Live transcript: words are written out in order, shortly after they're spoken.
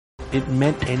it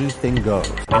meant anything goes.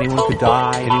 Anyone could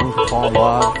die, anyone could fall in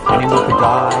love, anyone could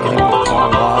die, anyone could fall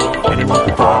in love, anyone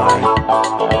could die,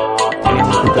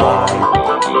 anyone could die.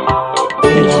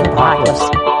 Age of Apocalypse.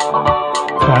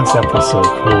 Concept was so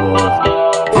cool.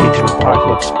 Age of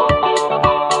Apocalypse.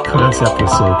 Concept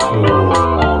was so cool.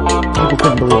 People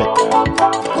couldn't believe it.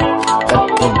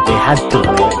 They had to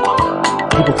believe it.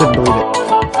 People couldn't believe it.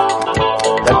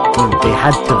 They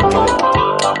had to believe it.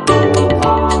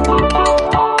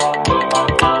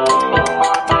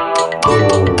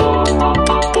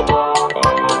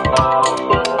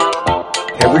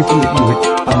 Everything that you hit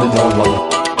on the known level.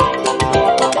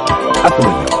 Out the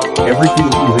window. Everything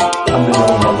that you hit on the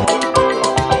known level.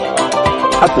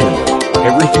 Out the window.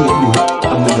 Everything that you hit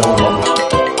on the known level.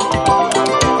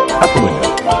 Out the window.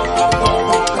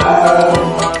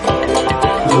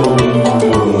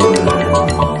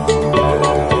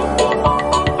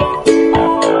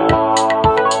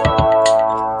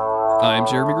 I'm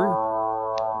Jeremy Greer.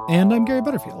 And I'm Gary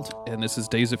Butterfield. And this is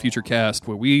Days of Future Cast,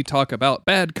 where we talk about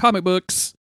bad comic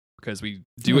books because we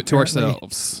do it to Apparently.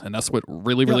 ourselves, and that's what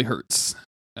really hurts.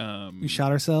 We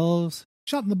shot ourselves,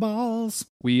 shot in the balls.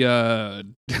 We are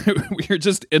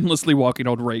just endlessly walking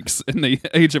on rakes in the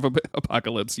Age of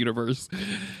Apocalypse universe.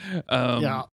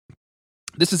 Yeah.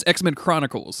 This is X-Men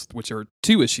Chronicles, which are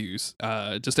 2 issues.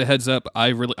 Just a heads up,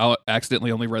 I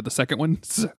accidentally only read the second one,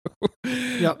 so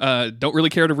don't really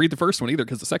care to read the first one either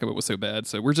because the second one was so bad.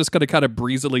 So we're just going to kind of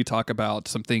breezily talk about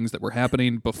some things that were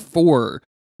happening before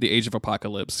the Age of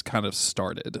Apocalypse kind of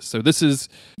started. So this is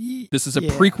a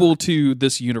prequel to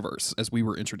this universe as we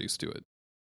were introduced to it.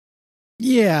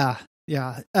 Yeah.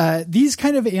 These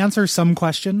kind of answer some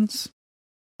questions.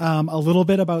 A little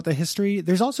bit about the history.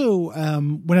 There's also,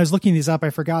 when I was looking these up, I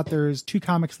forgot there's 2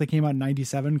 comics that came out in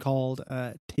 97 called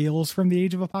Tales from the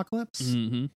Age of Apocalypse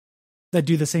that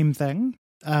do the same thing.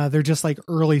 They're just like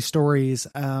early stories.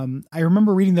 I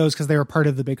remember reading those because they were part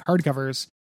of the big hardcovers,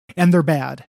 and they're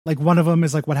bad. Like one of them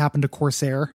is like what happened to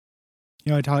Corsair.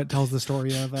 You know, it tells the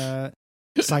story of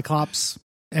Cyclops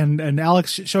and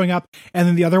Alex showing up, and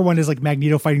then the other one is like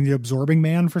Magneto fighting the Absorbing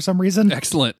Man for some reason.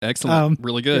 Excellent.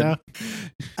 Really good.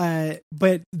 Yeah.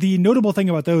 But the notable thing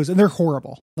about those, and they're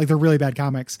horrible, like they're really bad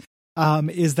comics,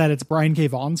 is that it's Brian K.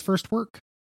 Vaughan's first work.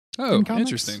 Oh, in comics.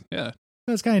 interesting. Yeah.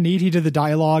 That's kind of neat. He did the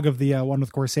dialogue of the one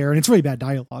with Corsair, and it's really bad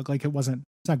dialogue. Like it's not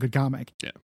a good comic.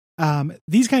 Yeah.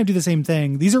 These kind of do the same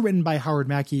thing. These are written by Howard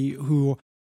Mackey, who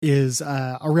is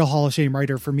a real Hall of Shame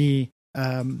writer for me.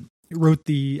 Wrote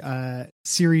the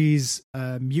series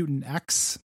Mutant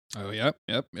X. Oh, yep.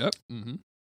 Mm-hmm.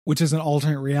 Which is an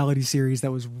alternate reality series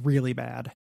that was really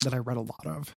bad that I read a lot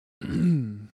of.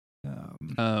 And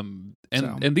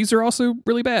these are also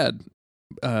really bad.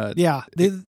 We're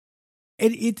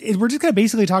just gonna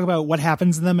basically talk about what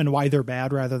happens in them and why they're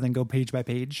bad rather than go page by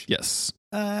page. Yes.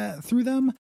 Through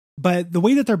them. But the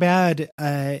way that they're bad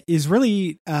is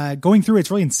really going through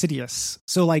it's really insidious.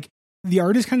 So like the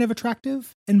art is kind of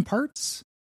attractive in parts.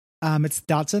 It's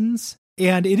Dotson's.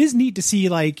 And it is neat to see,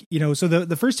 like, you know, so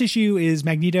the first issue is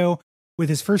Magneto with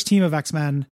his first team of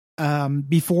X-Men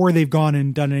before they've gone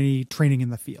and done any training in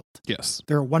the field. Yes.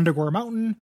 They're at Wundagore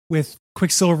Mountain with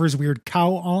Quicksilver's weird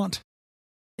cow aunt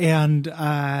and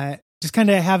just kind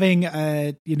of having,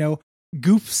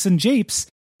 goofs and japes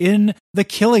in the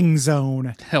killing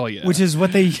zone. Hell yeah. Which is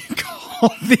what they call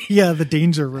the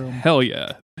danger room. Hell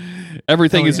yeah.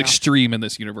 Everything is extreme in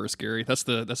this universe, Gary. That's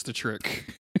the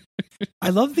trick. I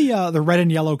love the red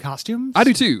and yellow costumes. I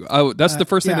do too. That's the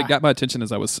first thing that got my attention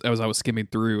as I was skimming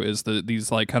through is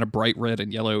these like kind of bright red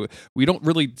and yellow. We don't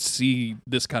really see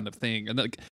this kind of thing, and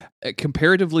like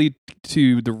comparatively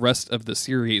to the rest of the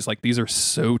series, like these are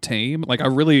so tame. Like I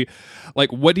really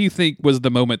like. What do you think was the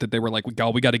moment that they were like,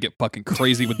 "God, we got to get fucking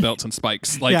crazy with belts and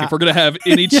spikes"? Like if we're gonna have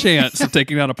any chance of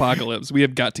taking down Apocalypse, we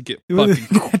have got to get fucking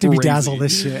crazy. To bedazzle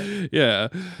this shit. Yeah.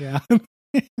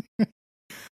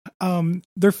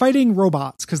 They're fighting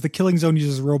robots because the killing zone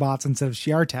uses robots instead of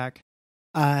Shi'ar tech.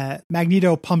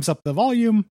 Magneto pumps up the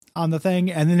volume on the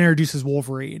thing and then introduces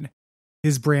Wolverine,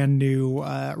 his brand new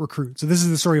recruit. So this is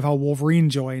the story of how Wolverine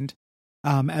joined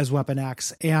as Weapon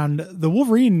X, and the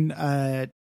Wolverine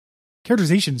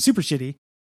characterization is super shitty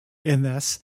in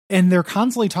this, and they're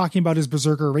constantly talking about his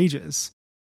berserker rages.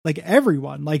 Like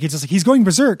everyone, like it's just like he's going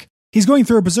berserk. He's going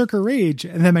through a berserker rage,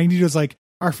 and then Magneto's like,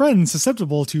 our friend's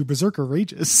susceptible to berserker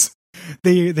rages.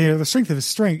 They are the strength of his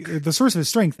strength, the source of his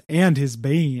strength, and his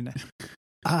bane.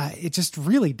 It's just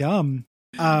really dumb.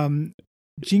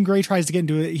 Jean Grey tries to get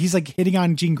into it. He's like hitting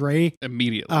on Jean Grey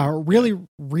immediately,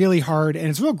 really hard, and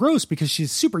it's real gross because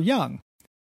she's super young.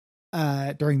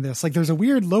 During this, like, there's a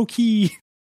weird low key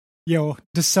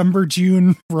December,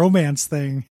 June romance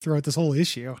thing throughout this whole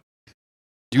issue.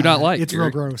 Do not like. It's real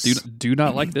gross. Do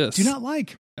not like this. Do not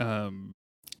like. Where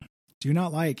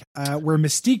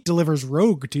Mystique delivers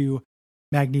Rogue to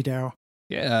Magneto.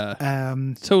 Yeah.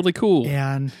 Totally cool.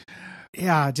 And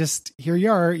yeah, just here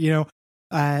you are,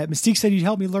 Mystique said you'd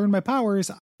help me learn my powers,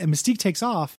 and Mystique takes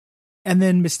off. And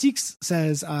then Mystique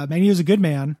says, Magneto's a good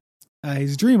man.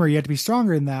 He's a dreamer. You have to be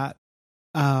stronger than that.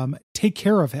 Take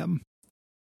care of him,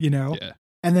 Yeah.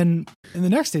 And then in the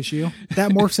next issue,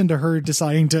 that morphs into her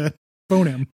deciding to phone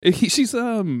him. She's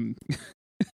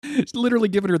literally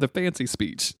giving her the fancy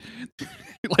speech.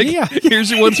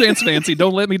 Here's your one chance, Fancy.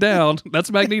 Don't let me down.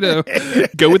 That's Magneto.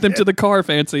 Go with him to the car,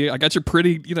 Fancy. I got your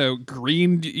pretty,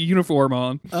 green uniform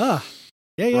on.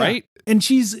 Yeah. Right? And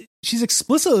she's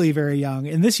explicitly very young.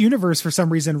 In this universe, for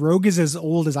some reason, Rogue is as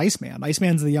old as Iceman.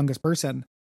 Iceman's the youngest person.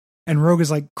 And Rogue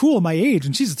is like, cool, my age.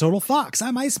 And she's a total fox.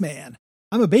 I'm Iceman.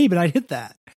 I'm a babe and I'd hit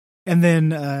that. And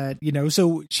then,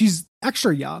 so she's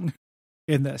extra young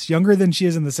in this. Younger than she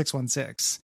is in the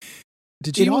 616.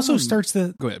 It also starts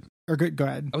the... Go ahead. Or go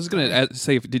ahead. I was going to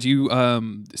say, did you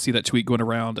see that tweet going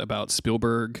around about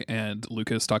Spielberg and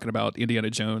Lucas talking about Indiana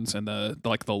Jones and the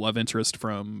love interest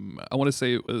from, I want to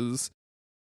say it was,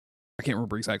 I can't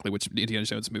remember exactly which Indiana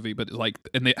Jones movie, but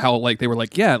how they were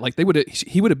like, yeah, like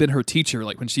he would have been her teacher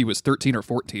like when she was 13 or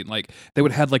 14. Like they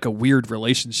would have had like a weird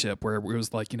relationship where it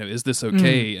was like, is this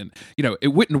okay? And it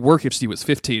wouldn't work if she was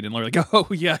 15. And they're like, oh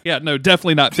yeah, no,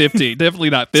 definitely not 15, definitely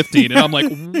not 15. And I'm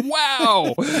like,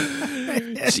 wow,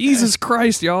 Jesus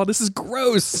Christ, y'all, this is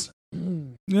gross.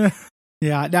 Yeah,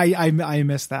 I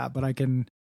missed that, but I can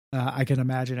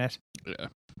imagine it.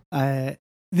 Yeah.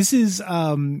 This is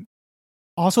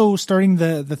also starting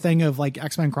the thing of like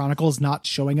X-Men Chronicles not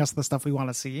showing us the stuff we want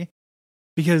to see,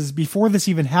 because before this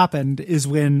even happened is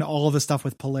when all of the stuff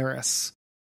with Polaris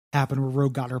happened, where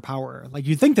Rogue got her power. Like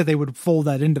you'd think that they would fold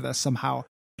that into this somehow,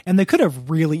 and they could have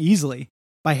really easily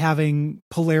by having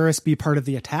Polaris be part of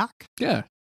the attack. Yeah.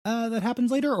 That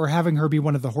happens later, or having her be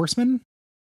one of the Horsemen,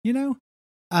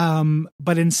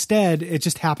 but instead it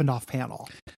just happened off panel.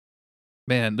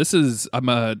 Man,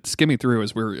 I'm skimming through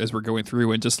as we're going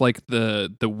through, and just like the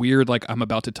weird, like I'm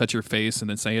about to touch your face and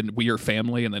then saying we are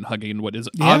family and then hugging what is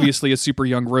obviously a super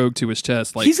young Rogue to his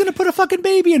chest. Like he's gonna put a fucking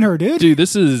baby in her, dude. Dude,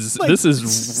 this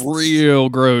is real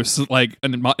gross. Like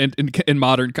in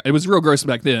modern, it was real gross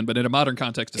back then, but in a modern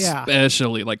context,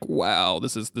 especially, like wow,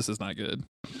 this is not good.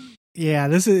 Yeah,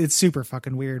 it's super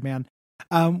fucking weird, man.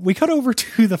 We cut over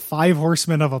to the 5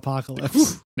 Horsemen of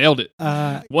Apocalypse. Nailed it.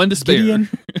 One to spare. Gideon,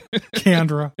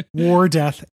 Kandra, War,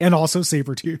 Death, and also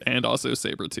Sabretooth.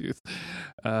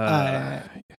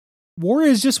 War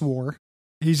is just War.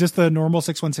 He's just the normal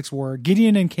 616 War.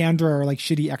 Gideon and Kandra are like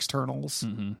shitty externals.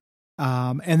 Mm-hmm.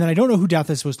 And then I don't know who Death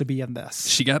is supposed to be in this.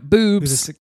 She got boobs.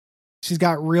 She's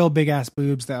got real big ass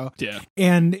boobs though. Yeah.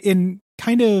 And in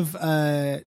kind of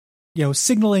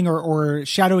signaling or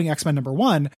shadowing X-Men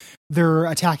 #1, they're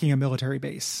attacking a military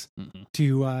base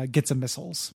to get some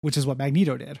missiles, which is what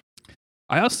Magneto did.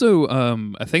 I also,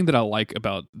 a thing that I like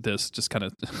about this, just kind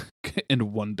of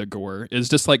in one degree, is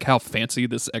just like how fancy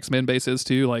this X-Men base is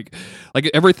too. Like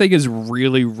everything is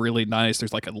really, really nice.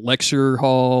 There's like a lecture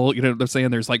hall, you know what I'm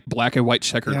saying? There's like black and white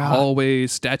checkered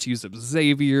hallways, statues of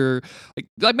Xavier.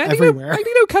 Like Magneto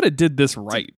kind of did this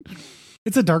right.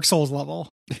 It's a Dark Souls level.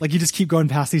 Like you just keep going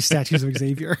past these statues of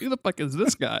Xavier. Who the fuck is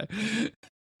this guy?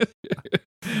 We're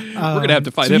gonna have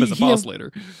to fight him as a boss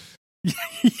later.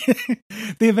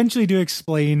 They eventually do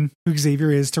explain who Xavier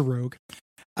is to Rogue.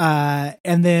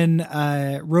 And then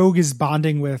Rogue is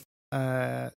bonding with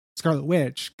Scarlet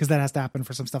Witch, because that has to happen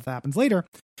for some stuff that happens later.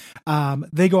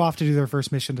 They go off to do their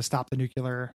first mission to stop the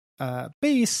nuclear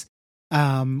base.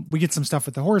 We get some stuff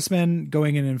with the Horsemen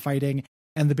going in and fighting.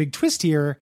 And the big twist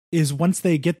here is once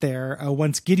they get there,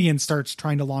 once Gideon starts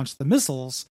trying to launch the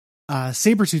missiles,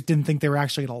 Sabretooth didn't think they were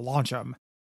actually going to launch them.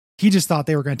 He just thought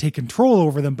they were going to take control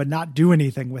over them, but not do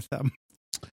anything with them.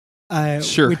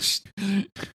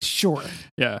 Sure.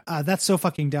 Yeah. That's so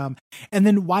fucking dumb. And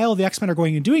then while the X-Men are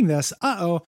going and doing this,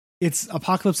 it's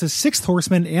Apocalypse's 6th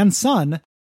Horseman and son,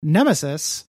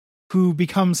 Nemesis, who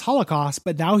becomes Holocaust,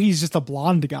 but now he's just a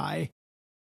blonde guy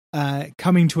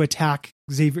coming to attack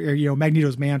Xavier,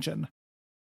 Magneto's mansion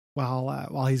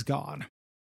while he's gone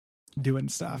doing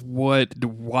stuff.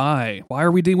 Why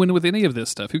are we dealing with any of this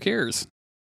stuff? Who cares?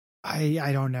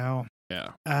 I don't know.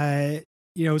 Yeah.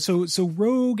 So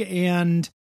Rogue and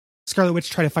Scarlet Witch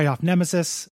try to fight off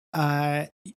Nemesis.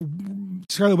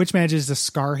 Scarlet Witch manages to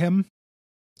scar him.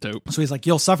 Dope. So he's like,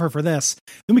 you'll suffer for this.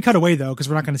 Then we cut away though, because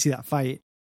we're not going to see that fight.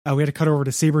 We had to cut over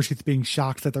to Sabretooth being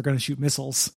shocked that they're going to shoot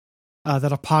missiles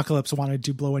that Apocalypse wanted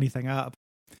to blow anything up.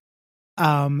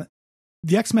 The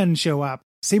X-Men show up.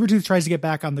 Sabretooth tries to get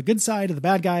back on the good side of the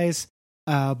bad guys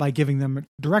by giving them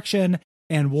direction,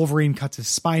 and Wolverine cuts his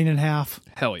spine in half.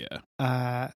 Hell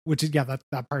yeah. Which is,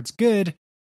 that part's good.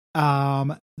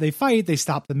 They fight, they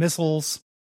stop the missiles.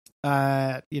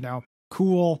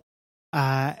 Cool.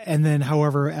 And then,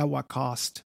 however, at what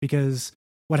cost? Because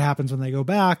what happens when they go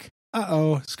back?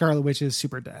 Scarlet Witch is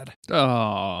super dead.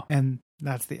 Oh. And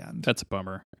that's the end. That's a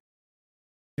bummer.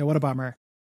 Yeah, what a bummer.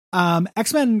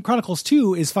 X-Men Chronicles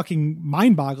 2 is fucking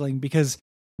mind-boggling because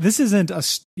this isn't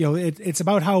it's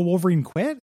about how Wolverine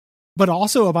quit, but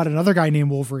also about another guy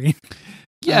named Wolverine.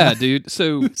 Yeah, dude.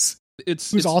 So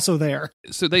who's also there.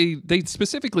 So they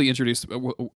specifically introduced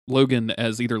Logan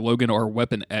as either Logan or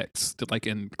Weapon X, like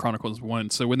in Chronicles 1.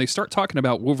 So when they start talking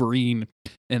about Wolverine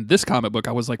in this comic book,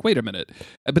 I was like, wait a minute.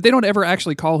 But they don't ever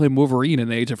actually call him Wolverine in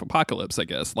the Age of Apocalypse, I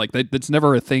guess. Like that's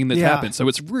never a thing that's happened. So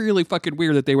it's really fucking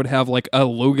weird that they would have like a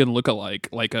Logan lookalike,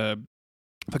 like a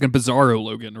fucking Bizarro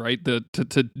Logan, right?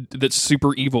 That's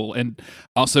super evil and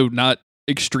also not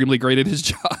extremely great at his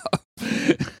job.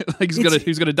 Like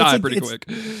he's gonna die pretty quick.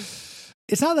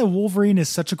 It's not that Wolverine is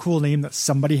such a cool name that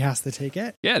somebody has to take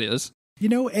it. Yeah, it is.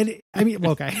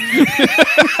 Okay.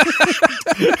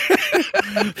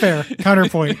 Fair.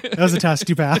 Counterpoint. That was a test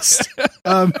you passed.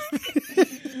 But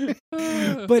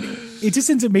it just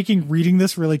ends up making reading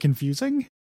this really confusing.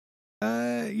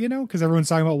 Because everyone's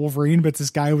talking about Wolverine, but it's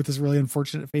this guy with this really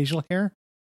unfortunate facial hair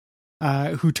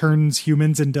who turns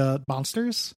humans into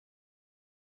monsters.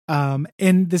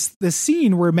 And this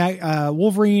scene where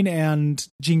Wolverine and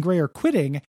Jean Grey are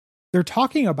quitting, they're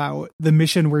talking about the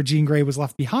mission where Jean Grey was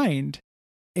left behind,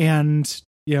 and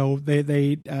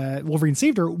they Wolverine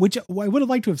saved her, which I would have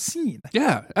liked to have seen.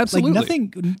 Yeah, absolutely.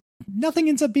 Like nothing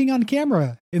ends up being on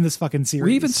camera in this fucking series.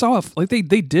 We even saw they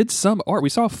did some art. We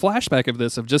saw a flashback of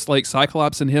this of just like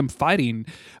Cyclops and him fighting.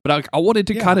 But I wanted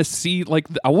to kind of see give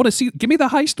me the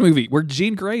heist movie where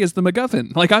Jean Grey is the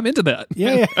MacGuffin. Like I'm into that.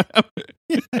 Yeah.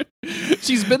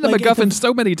 She's been the MacGuffin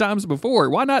so many times before.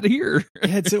 Why not here?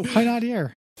 Why not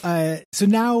here? So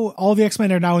now all the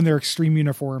X-Men are now in their extreme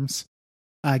uniforms.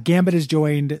 Gambit is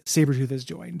joined. Sabretooth is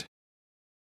joined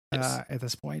at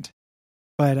this point.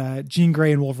 But Jean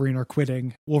Grey and Wolverine are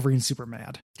quitting. Wolverine's super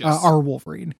mad. Yes. Our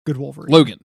Wolverine. Good Wolverine.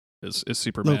 Logan is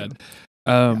super mad.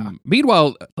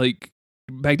 Meanwhile, like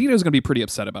Magneto's going to be pretty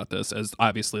upset about this, as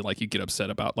obviously like you get upset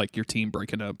about like your team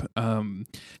breaking up. And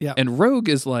Rogue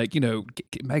is like,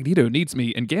 Magneto needs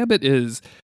me. And Gambit is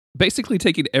basically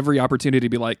taking every opportunity to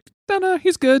be like, no,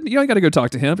 he's good. You ain't got to go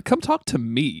talk to him. Come talk to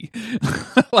me.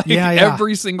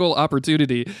 Every single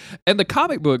opportunity. And the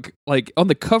comic book, like on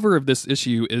the cover of this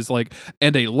issue is like,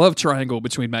 and a love triangle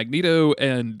between Magneto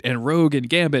and Rogue and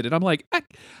Gambit. And I'm like, I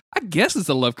guess it's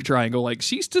a love triangle. Like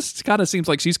she's just kind of seems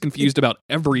like she's confused about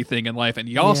everything in life, and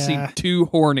y'all seem too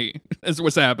horny is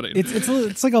what's happening.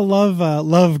 It's like a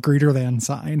love greater than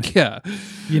sign. Yeah.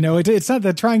 It's not,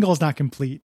 the triangle is not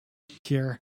complete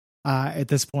here. At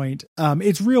this point,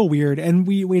 it's real weird, and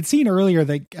we had seen earlier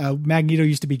that Magneto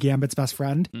used to be Gambit's best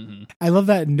friend. Mm-hmm. I love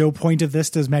that at no point of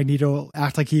this does Magneto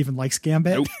act like he even likes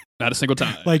Gambit. Nope, not a single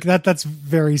time. Like that's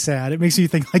very sad. It makes you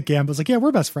think like Gambit's like, yeah,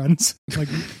 we're best friends. Like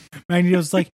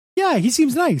Magneto's like, yeah, he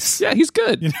seems nice. Yeah, he's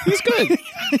good. He's good.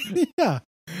 Yeah,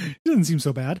 he doesn't seem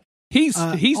so bad. He's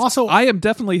also. I am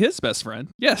definitely his best friend.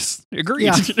 Yes, agreed.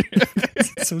 Yeah.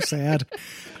 It's so sad.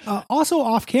 Also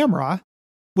off camera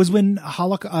was when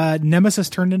Nemesis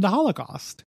turned into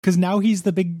Holocaust, because now he's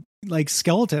the big like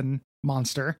skeleton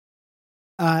monster,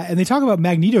 and they talk about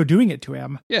Magneto doing it to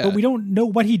him, but we don't know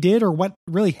what he did or what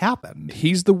really happened.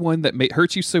 He's the one that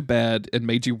hurt you so bad and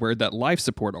made you wear that life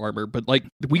support armor, but like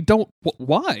we don't.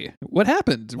 Why? What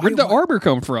happened? Where did the armor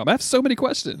come from? I have so many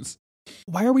questions.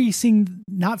 Why are we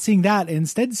not seeing that, and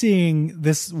instead seeing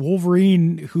this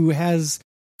Wolverine who has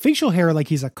facial hair like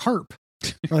he's a carp?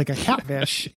 Or like a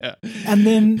catfish. Yeah. And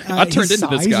then I turned into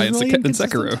this guy in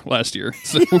Sekiro last year,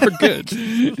 so we're good.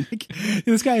 Like,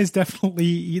 this guy is definitely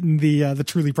eating the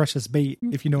truly precious bait,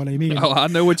 if you know what I mean. Oh, I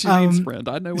know what you mean, friend.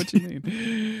 I know what you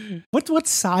mean. What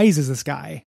size is this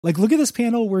guy? Like, look at this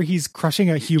panel where he's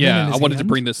crushing a human. Yeah, in his I wanted hand.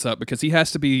 to bring this up because he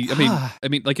has to be. I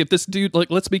mean, like if this dude,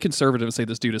 like, let's be conservative and say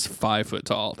this dude is 5 foot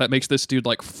tall. That makes this dude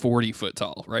like 40 foot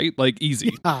tall, right? Like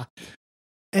easy. Yeah.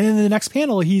 And in the next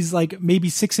panel, he's like maybe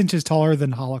 6 inches taller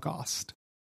than Holocaust.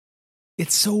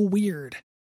 It's so weird.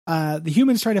 The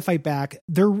humans try to fight back.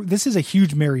 This is a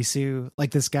huge Mary Sue,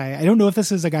 like this guy. I don't know if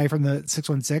this is a guy from the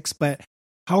 616, but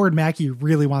Howard Mackie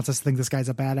really wants us to think this guy's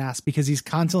a badass because he's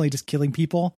constantly just killing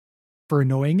people for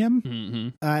annoying him.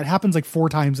 Mm-hmm. It happens like 4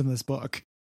 times in this book.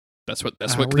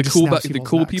 That's what where the he just cool snaps the people's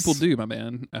cool necks. people do, my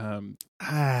man.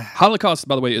 Ah, Holocaust,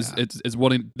 by the way, is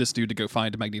wanting this dude to go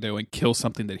find Magneto and kill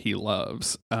something that he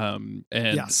loves. And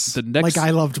yes. the next, Like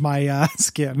I loved my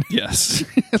skin. yes,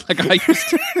 like I used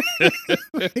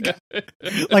to,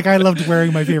 Like I loved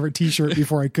wearing my favorite T-shirt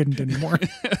before I couldn't anymore.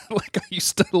 like I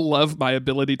used to love my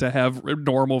ability to have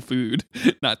normal food,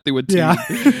 not through a tube. Yeah.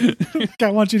 Like,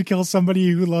 I want you to kill somebody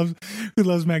who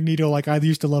loves Magneto like I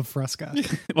used to love Fresca.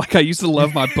 Like I used to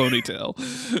love my ponytail.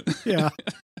 Yeah.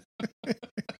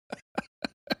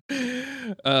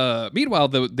 Meanwhile,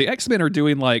 the X-Men are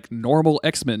doing like normal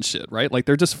X-Men shit, right? Like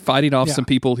they're just fighting off Yeah. some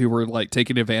people who were like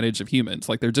taking advantage of humans.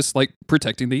 Like they're just like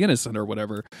protecting the innocent or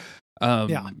whatever.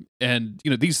 Yeah. And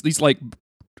you know these like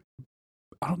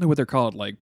I don't know what they're called,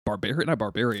 like not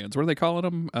barbarians. What are they calling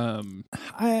them?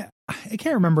 I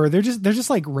can't remember. They're just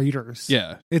like raiders.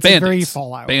 Yeah, It's bandits. very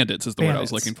Fallout. Bandits is the word I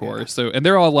was Bandits, looking for. yeah. So, and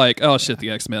they're all like, "Oh shit, the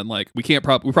X-Men! Like, we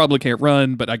probably can't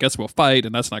run, but I guess we'll fight,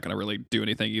 and that's not going to really do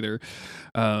anything either."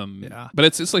 Yeah. But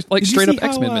it's like Did you straight up see how,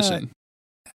 X-Men mission.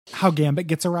 How Gambit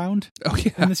gets around Oh in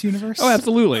yeah. this universe? Oh,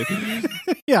 absolutely.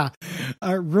 Yeah.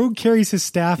 Rogue carries his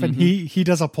staff and Mhm. he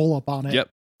does a pull up on it. Yep.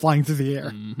 Flying through the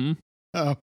air. hmm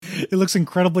It looks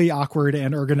incredibly awkward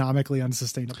and ergonomically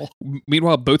unsustainable.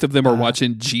 Meanwhile, both of them are Uh,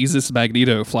 watching Jesus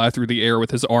Magneto fly through the air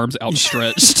with his arms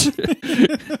outstretched.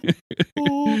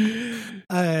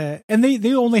 And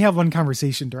they only have one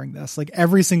conversation during this. Like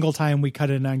every single time we cut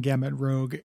in on Gambit and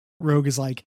Rogue is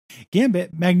like,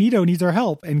 Gambit, Magneto needs our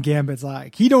help. And Gambit's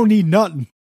like, he don't need nothing.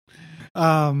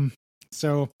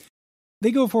 So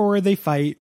they go forward, they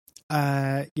fight.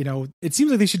 It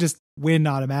seems like they should just win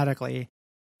automatically.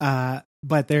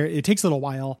 But it takes a little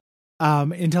while.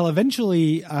 Until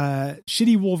eventually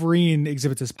shitty Wolverine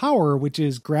exhibits his power, which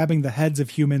is grabbing the heads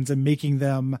of humans and making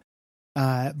them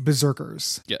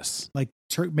berserkers, Yes, like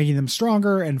making them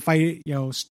stronger and fight,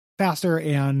 faster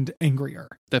and angrier.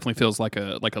 definitely feels like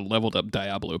a leveled up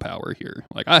Diablo power here.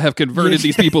 Like I have converted Yeah.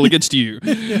 these people against you.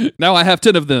 Now I have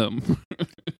 10 of them.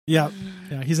 Yeah,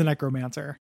 he's a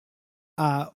necromancer.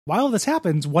 While this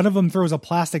happens, one of them throws a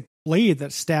plastic blade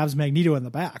that stabs Magneto in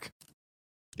the back.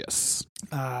 Yes.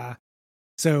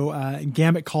 So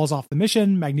Gambit calls off the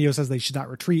mission. Magneto says they should not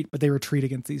retreat, but they retreat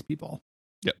against these people.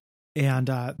 Yep. And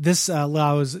this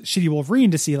allows Shitty Wolverine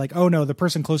to see, like, oh no, the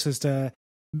person closest to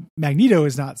Magneto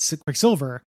is not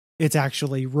Quicksilver. It's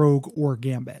actually Rogue or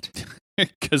Gambit.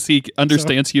 Because he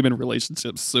understands human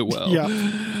relationships so well.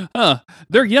 Yeah. Huh.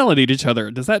 They're yelling at each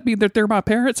other. Does that mean that they're my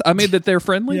parents? I mean that they're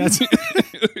friendly? Yes.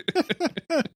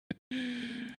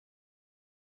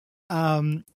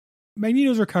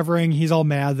 Magneto's recovering. He's all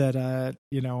mad that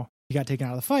he got taken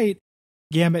out of the fight.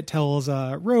 Gambit tells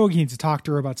Rogue he needs to talk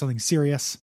to her about something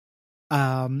serious.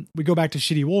 We go back to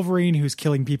Shitty Wolverine, who's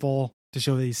killing people to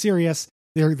show that he's serious.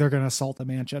 They're going to assault the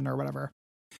mansion or whatever.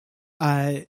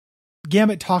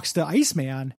 Gambit talks to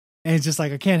Iceman, and it's just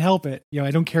like, I can't help it.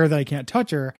 I don't care that I can't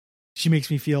touch her. She makes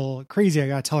me feel crazy. I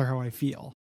got to tell her how I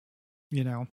feel.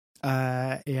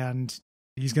 And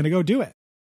he's going to go do it.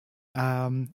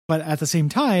 But at the same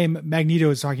time, Magneto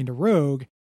is talking to Rogue,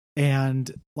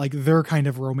 and like they're kind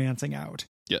of romancing out.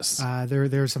 Yes.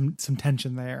 There's some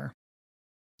tension there.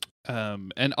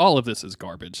 And all of this is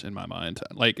garbage in my mind.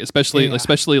 Like, especially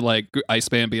like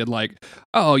Iceman being like,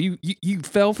 "Oh, you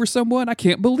fell for someone? I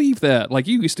can't believe that. Like,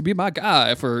 you used to be my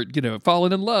guy for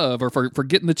falling in love or for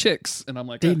getting the chicks." And I'm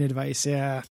like, Dating advice,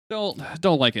 yeah. don't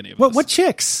like any of What this. what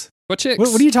chicks? What chicks?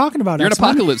 What are you talking about? You're an X-Men?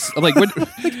 apocalypse. Like, what?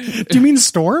 Do you mean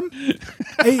Storm?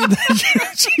 Hey,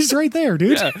 she's right there,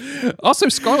 dude. Yeah. Also,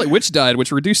 Scarlet Witch died,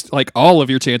 which reduced like all of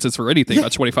your chances for anything by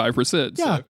 25%.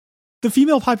 Yeah. So. The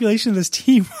female population of this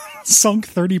team sunk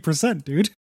 30%, dude.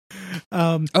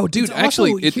 Oh, dude! it's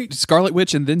Actually, also- Scarlet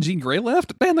Witch and then Jean Grey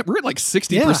left. Man, we're at like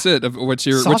 60% of what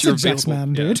you're Sausage available.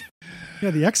 X-Men, dude. Yeah,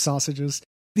 the X sausages.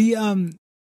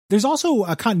 There's also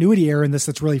a continuity error in this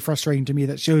that's really frustrating to me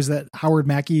that shows that Howard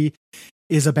Mackie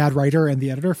is a bad writer and the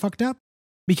editor fucked up.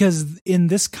 Because in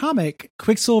this comic,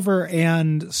 Quicksilver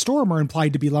and Storm are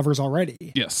implied to be lovers already.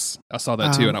 Yes, I saw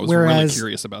that too, and I was really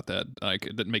curious about that. Like,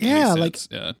 it didn't make any sense.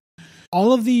 Yeah.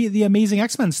 All of the Amazing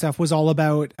X-Men stuff was all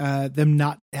about them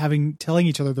not telling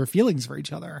each other their feelings for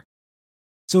each other.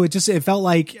 So it felt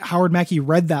like Howard Mackie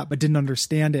read that but didn't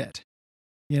understand it.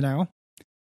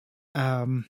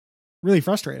 Really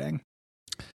frustrating.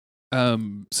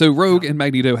 So Rogue and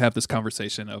Magneto have this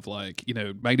conversation of like,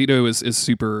 Magneto is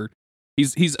super.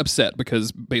 He's upset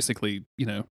because basically,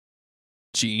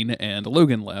 Jean and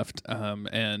Logan left.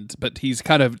 But he's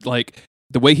kind of like,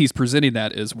 the way he's presenting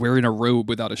that is wearing a robe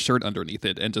without a shirt underneath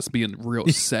it and just being real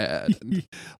sad.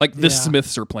 Like the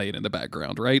Smiths are playing in the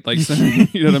background, right? Like,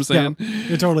 you know what I'm saying?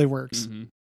 Yeah, it totally works. Mm-hmm.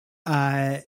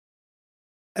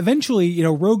 Eventually, you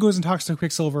know, Rogue goes and talks to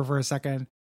Quicksilver for a second,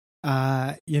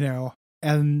 you know,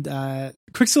 and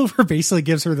Quicksilver basically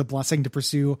gives her the blessing to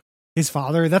pursue his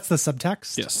father. That's the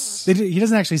subtext. Yes. He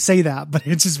doesn't actually say that, but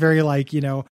it's just very like, you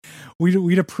know,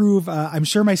 we'd approve. I'm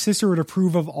sure my sister would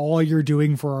approve of all you're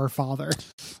doing for our father.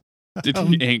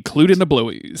 Including the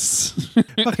blowies.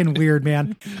 Fucking weird,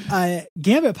 man.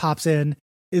 Gambit pops in,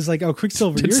 is like, oh,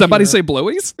 Quicksilver. Did you're somebody here. say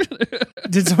blowies?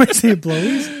 Did somebody say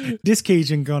blowies? Disc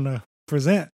Cajun gonna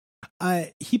present.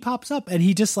 He pops up and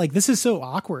he just like, this is so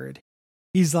awkward.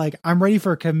 He's like, I'm ready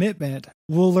for a commitment.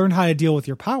 We'll learn how to deal with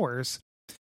your powers.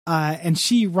 And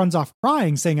she runs off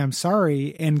crying, saying, I'm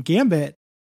sorry. And Gambit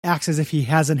acts as if he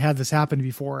hasn't had this happen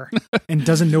before and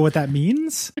doesn't know what that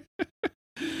means.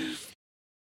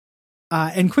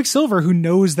 And Quicksilver, who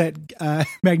knows that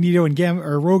Magneto and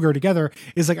Rogue are together,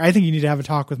 is like, I think you need to have a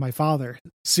talk with my father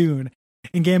soon.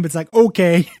 And Gambit's like,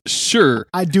 okay, sure,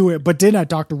 I do it, but then I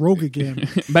talk to Rogue again.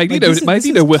 Magneto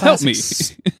will help me.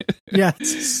 Yeah,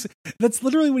 that's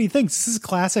literally what he thinks. This is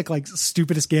classic, like,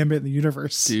 stupidest Gambit in the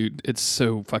universe. Dude, it's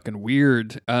so fucking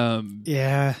weird.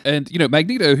 Yeah. And, you know,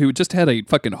 Magneto, who just had a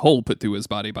fucking hole put through his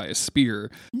body by a spear,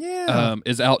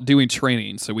 is out doing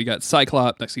training. So we got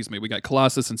we got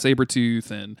Colossus and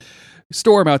Sabretooth and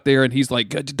Storm out there, and he's like,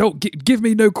 don't give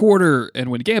me no quarter.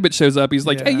 And when Gambit shows up, he's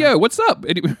like, hey, yo, what's up?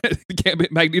 And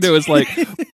Magneto is like,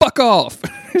 fuck off.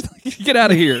 Get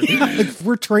out of here. Yeah, like,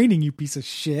 we're training, you piece of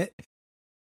shit.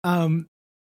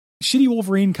 Shitty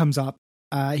Wolverine comes up.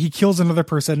 He kills another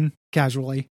person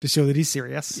casually to show that he's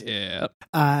serious. Yeah.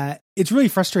 It's really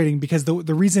frustrating because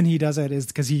the reason he does it is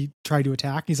because he tried to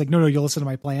attack. He's like, no, you'll listen to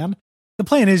my plan. The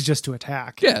plan is just to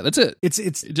attack. Yeah, that's it. It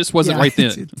just wasn't right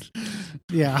then.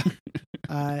 Yeah.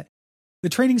 The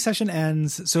training session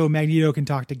ends so Magneto can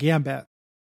talk to Gambit.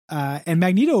 And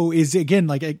Magneto is, again,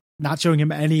 like, not showing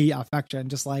him any affection.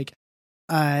 Just like,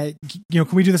 you know,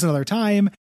 can we do this another time?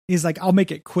 He's like, I'll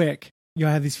make it quick. You know,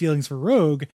 I have these feelings for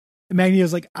Rogue. And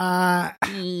Magneto's like, I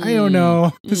don't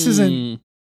know. This isn't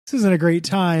a great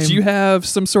time. Do you have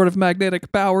some sort of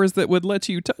magnetic powers that would let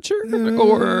you touch her?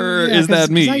 Or is that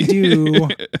me? I do.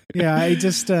 Yeah, I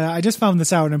just found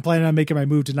this out and I'm planning on making my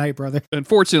move tonight, brother.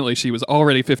 Unfortunately, she was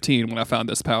already 15 when I found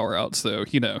this power out. So,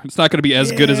 you know, it's not going to be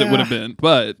as good as it would have been.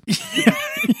 But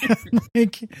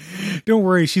like, don't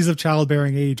worry. She's of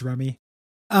childbearing age, Remy.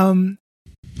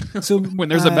 So when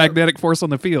there's a magnetic force on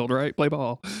the field, right? Play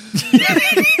ball.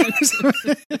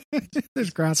 There's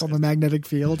grass on the magnetic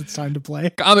field. It's time to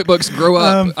play. Comic books, grow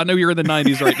up. I know you're in the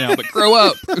 90s right now, but grow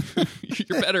up.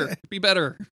 You're better. Be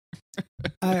better.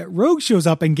 Rogue shows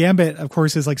up and Gambit, of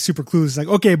course, is like super clueless. He's like,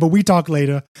 okay, but we talk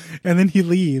later. And then he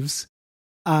leaves.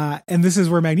 And this is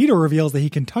where Magneto reveals that he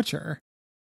can touch her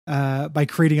by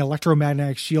creating an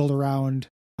electromagnetic shield around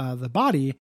the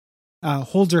body.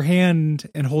 Holds her hand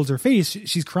and holds her face.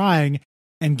 She's crying,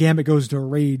 and Gambit goes into a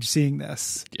rage seeing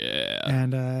this. Yeah.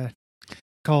 And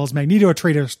calls Magneto a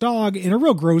traitorous dog in a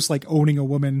real gross, like, owning a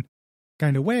woman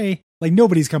kind of way. Like,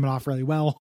 nobody's coming off really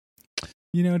well,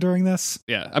 you know, during this.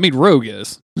 Yeah. I mean, Rogue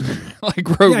is.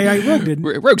 Like, Rogue. Yeah, Rogue didn't.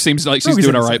 Rogue seems like she's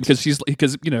doing all right because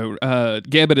you know,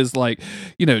 Gambit is like,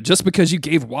 you know, just because you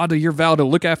gave Wanda your vow to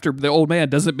look after the old man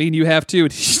doesn't mean you have to.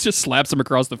 And he just slaps him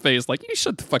across the face like, you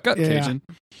shut the fuck up, Cajun.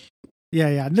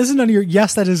 Yeah. This is none of your,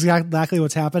 yes, that is exactly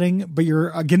what's happening, but you're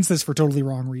against this for totally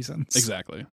wrong reasons.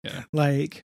 Exactly. Yeah.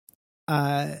 Like,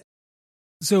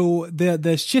 so the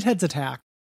shitheads attack.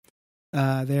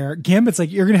 There, Gambit's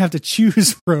like, you're gonna have to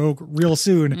choose Rogue real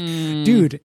soon,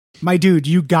 dude. My dude,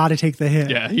 you got to take the hit.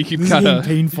 Yeah, he this kind of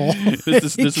painful.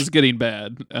 this is getting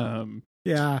bad.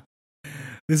 Yeah,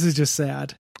 this is just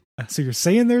sad. So you're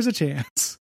saying there's a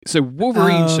chance. So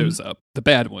Wolverine shows up, the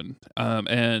bad one,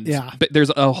 and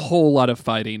there's a whole lot of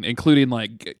fighting, including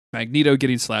like Magneto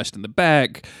getting slashed in the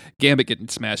back, Gambit getting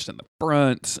smashed in the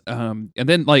front, and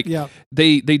then like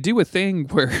they do a thing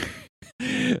where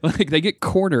like they get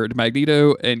cornered,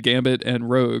 Magneto and Gambit and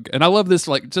Rogue, and I love this,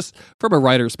 like, just from a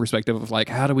writer's perspective of like,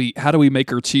 how do we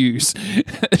make her choose?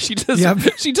 she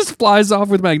just flies off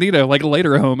with Magneto like,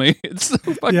 later, homie. It's so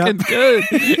fucking good.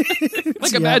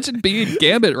 Like, imagine being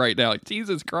Gambit right now. Like,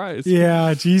 Jesus Christ.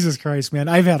 Yeah, Jesus Christ, man.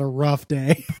 I've had a rough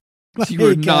day. Like, you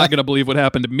are not going to believe what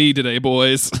happened to me today,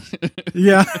 boys.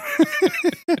 Yeah.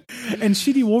 And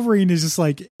shitty Wolverine is just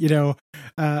like, you know,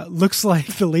 looks like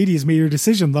the lady has made her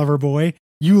decision, lover boy.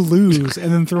 You lose,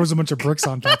 and then throws a bunch of bricks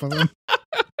on top of him.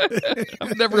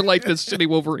 I've never liked this shitty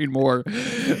Wolverine more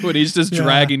when he's just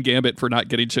dragging Gambit for not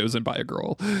getting chosen by a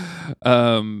girl.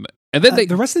 And then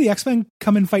the rest of the X-Men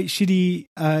come and fight shitty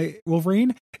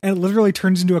Wolverine, and it literally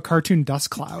turns into a cartoon dust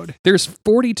cloud. There's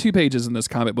 42 pages in this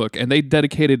comic book, and they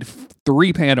dedicated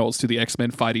 3 panels to the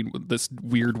X-Men fighting this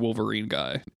weird Wolverine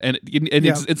guy. And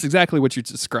it's exactly what you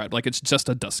described. Like, it's just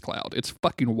a dust cloud. It's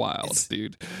fucking wild,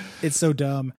 dude. It's so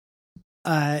dumb.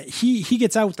 He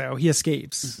gets out, though. He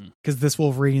escapes. Because this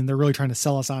Wolverine, they're really trying to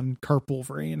sell us on Carp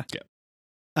Wolverine.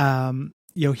 Yeah.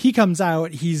 He comes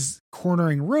out, he's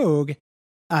cornering Rogue,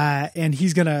 and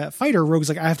he's gonna fight her. Rogue's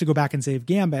like, I have to go back and save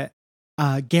Gambit.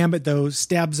 Gambit, though,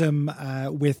 stabs him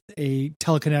with a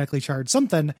telekinetically charged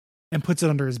something and puts it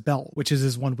under his belt, which is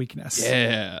his one weakness.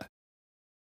 Yeah.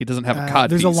 He doesn't have a cod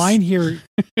There's piece. a line here.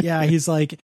 Yeah, he's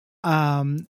like,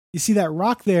 you see that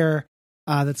rock there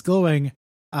that's glowing?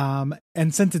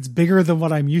 And since it's bigger than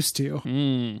what I'm used to,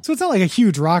 so it's not like a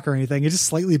huge rock or anything. It's just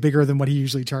slightly bigger than what he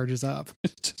usually charges up.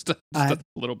 just a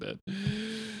little bit.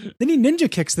 Then he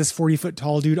ninja kicks this 40-foot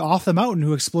tall dude off the mountain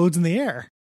who explodes in the air.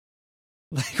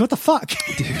 Like, what the fuck?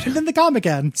 Dude. And then the comic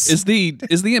ends. Is the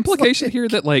implication here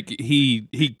that like he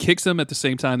kicks him at the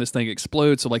same time this thing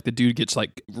explodes, so like the dude gets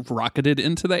like rocketed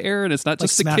into the air, and it's not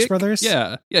just like a Smash kick? Brothers?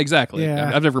 Yeah, exactly.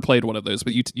 Yeah. I've never played one of those,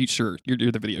 but you sure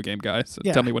you're the video game guy, so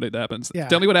Yeah. tell me what it happens. Yeah.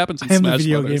 Tell me what happens in I am Smash the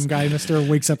video Brothers. game guy. Mr.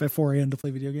 wakes up at 4 a.m. to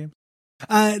play video game.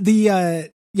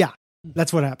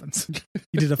 That's what happens.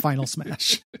 He did a final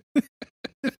smash.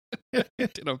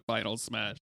 Did a final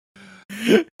smash.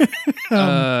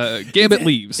 Gambit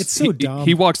leaves. It's so dumb.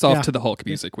 He walks off Yeah. to the Hulk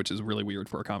music, which is really weird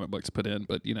for a comic book to put in,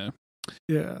 but you know.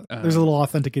 Yeah. There's a little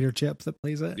authenticator chip that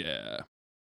plays it. Yeah.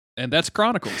 And that's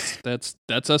Chronicles. That's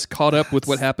us caught up with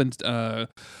what happened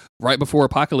right before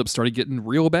Apocalypse started getting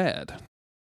real bad.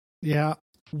 Yeah.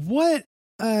 What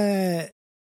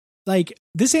like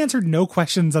this answered no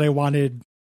questions that I wanted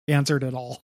answered at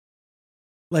all.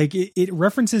 Like it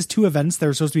references 2 events that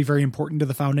are supposed to be very important to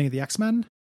the founding of the X-Men.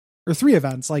 Or 3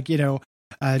 events, like,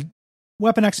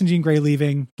 Weapon X and Jean Grey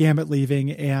leaving, Gambit leaving,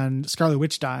 and Scarlet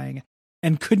Witch dying,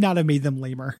 and could not have made them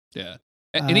lamer. Yeah.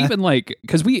 And even like,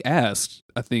 because we asked,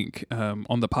 I think,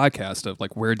 on the podcast of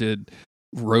like, where did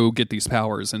Rogue get these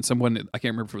powers? And someone, I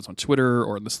can't remember if it was on Twitter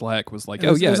or in the Slack, was like,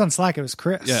 It was on Slack, it was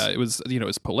Chris. Yeah, it was,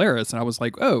 it's Polaris. And I was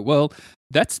like, oh, well,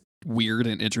 that's weird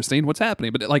and interesting. What's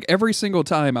happening? But like every single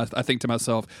time I think to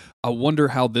myself, I wonder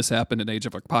how this happened in Age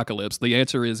of Apocalypse. The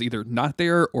answer is either not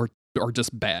there or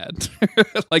just bad.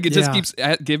 Like it just keeps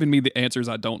giving me the answers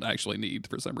I don't actually need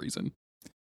for some reason.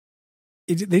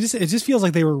 It just feels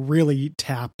like they were really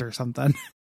tapped or something.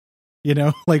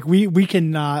 Like we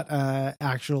cannot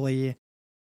actually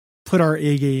put our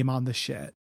A game on this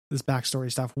shit. This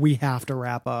backstory stuff. We have to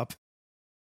wrap up.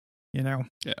 Yeah.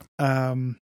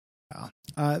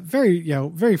 Very,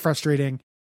 very frustrating.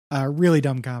 Really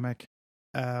dumb comic.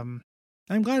 I'm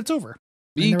glad it's over.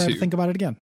 Me I never too. have to think about it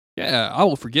again. Yeah, I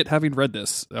will forget having read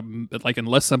this. Like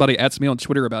unless somebody asks me on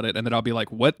Twitter about it, and then I'll be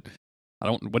like, "What?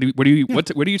 What are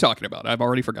you talking about? I've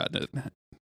already forgotten it."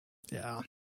 Yeah,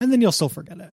 and then you'll still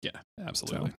forget it. Yeah,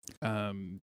 absolutely.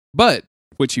 But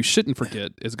what you shouldn't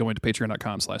forget is going to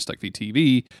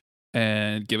patreon.com/StuckFeedTV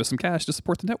and give us some cash to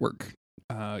support the network.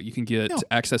 You can get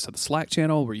access to the Slack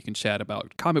channel where you can chat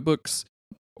about comic books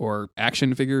or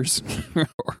action figures.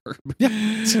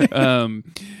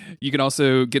 You can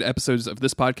also get episodes of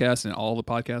this podcast and all the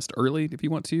podcasts early if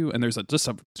you want to. And there's just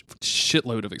a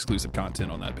shitload of exclusive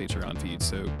content on that Patreon feed.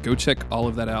 So go check all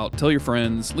of that out. Tell your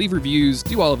friends, leave reviews,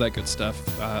 do all of that good stuff.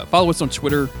 Follow us on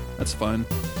Twitter. That's fun.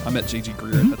 I'm at JG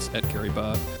Greer. That's at Gary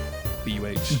Buh,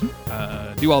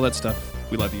 BUH. Do all that stuff.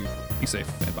 We love you. Be safe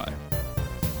and bye.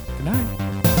 Good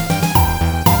night.